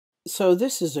So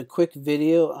this is a quick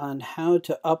video on how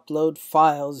to upload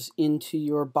files into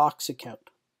your Box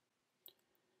account.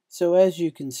 So as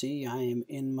you can see, I am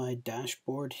in my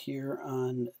dashboard here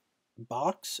on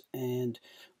Box, and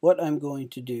what I'm going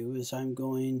to do is I'm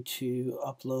going to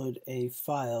upload a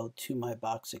file to my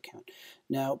Box account.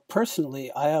 Now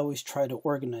personally, I always try to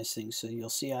organize things, so you'll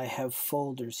see I have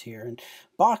folders here, and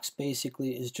Box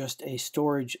basically is just a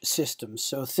storage system.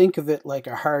 So think of it like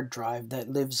a hard drive that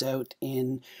lives out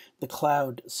in the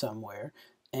cloud somewhere,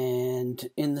 and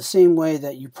in the same way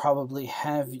that you probably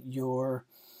have your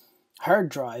hard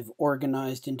drive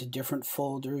organized into different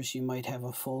folders. You might have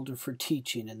a folder for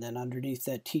teaching, and then underneath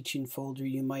that teaching folder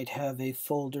you might have a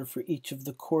folder for each of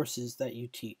the courses that you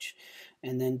teach.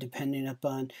 And then depending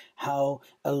upon how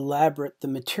elaborate the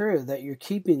material that you're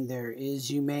keeping there is,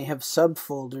 you may have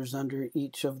subfolders under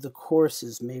each of the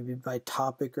courses, maybe by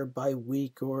topic or by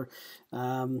week, or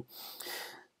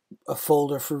a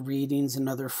folder for readings,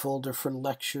 another folder for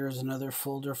lectures, another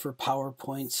folder for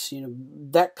PowerPoints,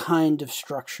 that kind of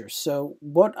structure. So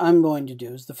what I'm going to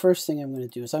do is, the first thing I'm going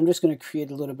to do is I'm just going to create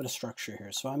a little bit of structure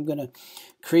here. So I'm going to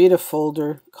create a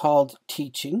folder called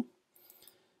Teaching,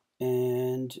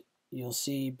 and you'll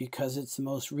see because it's the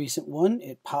most recent one,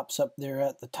 it pops up there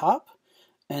at the top.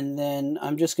 And then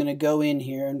I'm just going to go in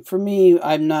here, and for me,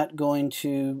 I'm not going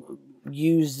to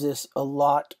use this a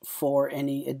lot for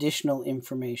any additional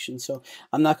information, so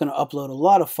I'm not going to upload a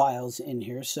lot of files in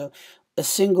here. So a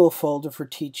single folder for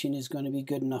teaching is going to be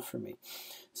good enough for me.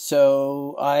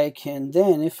 So I can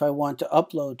then, if I want to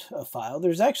upload a file,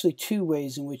 there's actually two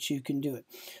ways in which you can do it.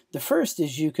 The first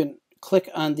is you can click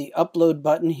on the upload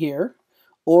button here,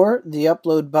 or the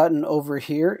upload button over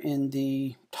here in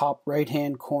the top right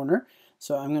hand corner.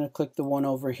 So I'm going to click the one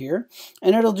over here,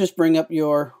 and it'll just bring up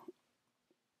your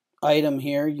item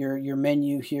here, your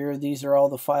menu here. These are all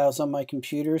the files on my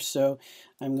computer. So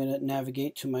I'm going to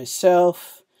navigate to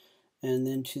myself, and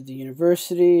then to the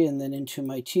university, and then into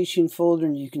my teaching folder.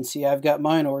 And you can see I've got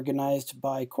mine organized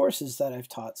by courses that I've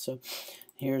taught. So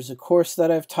here's a course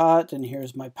that I've taught, and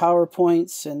here's my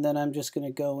PowerPoints. And then I'm just going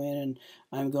to go in and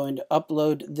I'm going to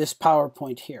upload this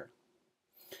PowerPoint here.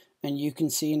 And you can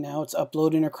see now it's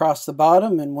uploading across the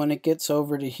bottom, and when it gets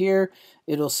over to here,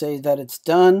 it'll say that it's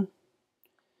done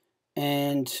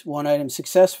and one item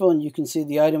successful, and you can see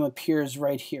the item appears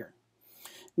right here.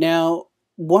 Now,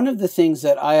 one of the things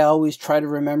that I always try to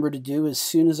remember to do as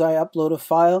soon as I upload a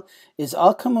file is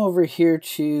I'll come over here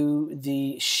to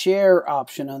the share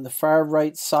option on the far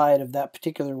right side of that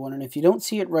particular one, and if you don't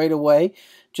see it right away,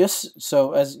 just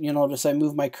so, as you notice, I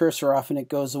move my cursor off and it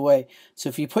goes away. So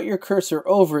if you put your cursor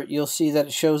over it, you'll see that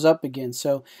it shows up again.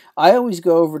 So I always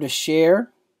go over to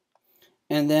share,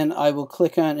 and then I will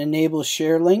click on enable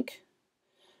share link,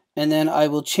 and then I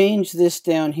will change this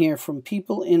down here from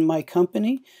people in my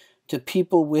company to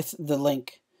people with the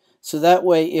link. So that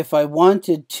way, if I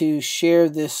wanted to share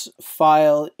this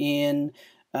file in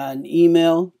an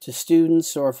email to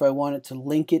students, or if I wanted to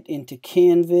link it into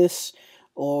Canvas,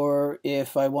 or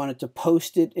if I wanted to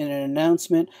post it in an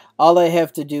announcement, all I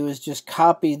have to do is just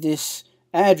copy this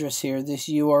address here, this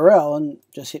URL, and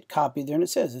just hit copy there, and it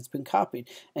says it's been copied.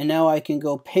 And now I can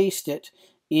go paste it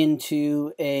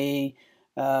into an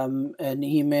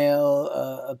email,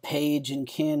 a page in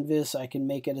Canvas. I can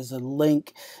make it as a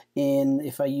link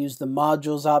if I use the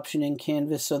modules option in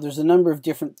Canvas. So there's a number of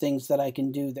different things that I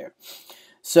can do there.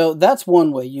 So that's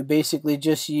one way. You basically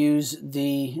just use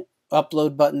the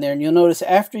upload button there, and you'll notice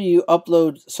after you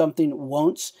upload something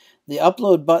once, the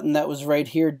upload button that was right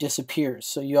here disappears.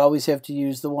 So you always have to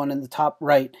use the one in the top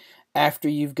right after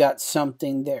you've got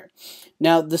something there.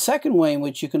 Now, the second way in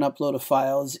which you can upload a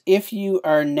file is if you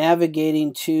are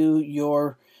navigating to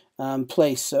your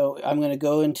place. So I'm going to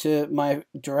go into my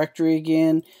directory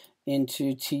again,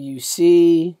 into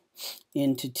TUC,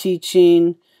 into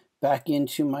teaching, back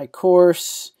into my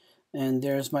course, and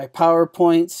there's my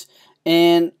PowerPoints.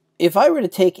 And if I were to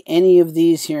take any of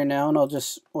these here now, and I'll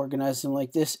just organize them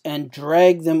like this, and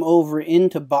drag them over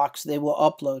into Box, they will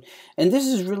upload. And this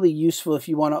is really useful if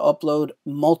you want to upload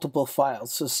multiple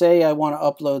files. So say I want to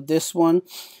upload this one,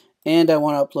 and I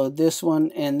want to upload this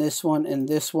one, and this one, and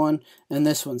this one, and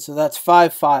this one. So that's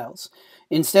 5 files.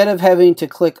 Instead of having to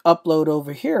click upload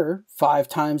over here 5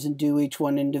 times and do each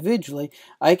one individually,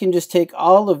 I can just take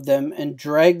all of them and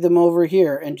drag them over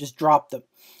here and just drop them.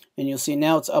 And you'll see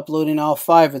now it's uploading all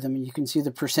 5 of them. And you can see the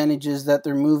percentages that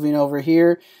they're moving over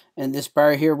here. And this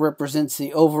bar here represents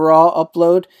the overall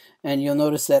upload. And you'll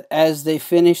notice that as they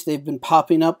finish, they've been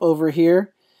popping up over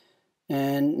here.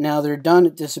 And now they're done,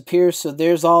 it disappears. So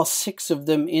there's all 6 of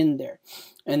them in there.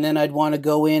 And then I'd want to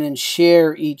go in and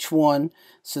share each one,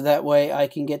 so that way I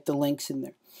can get the links in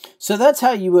there. So that's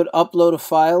how you would upload a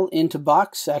file into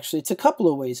Box. Actually, it's a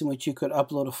couple of ways in which you could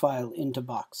upload a file into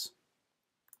Box.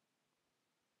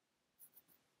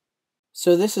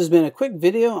 So this has been a quick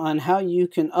video on how you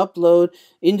can upload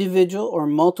individual or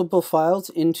multiple files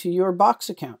into your Box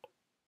account.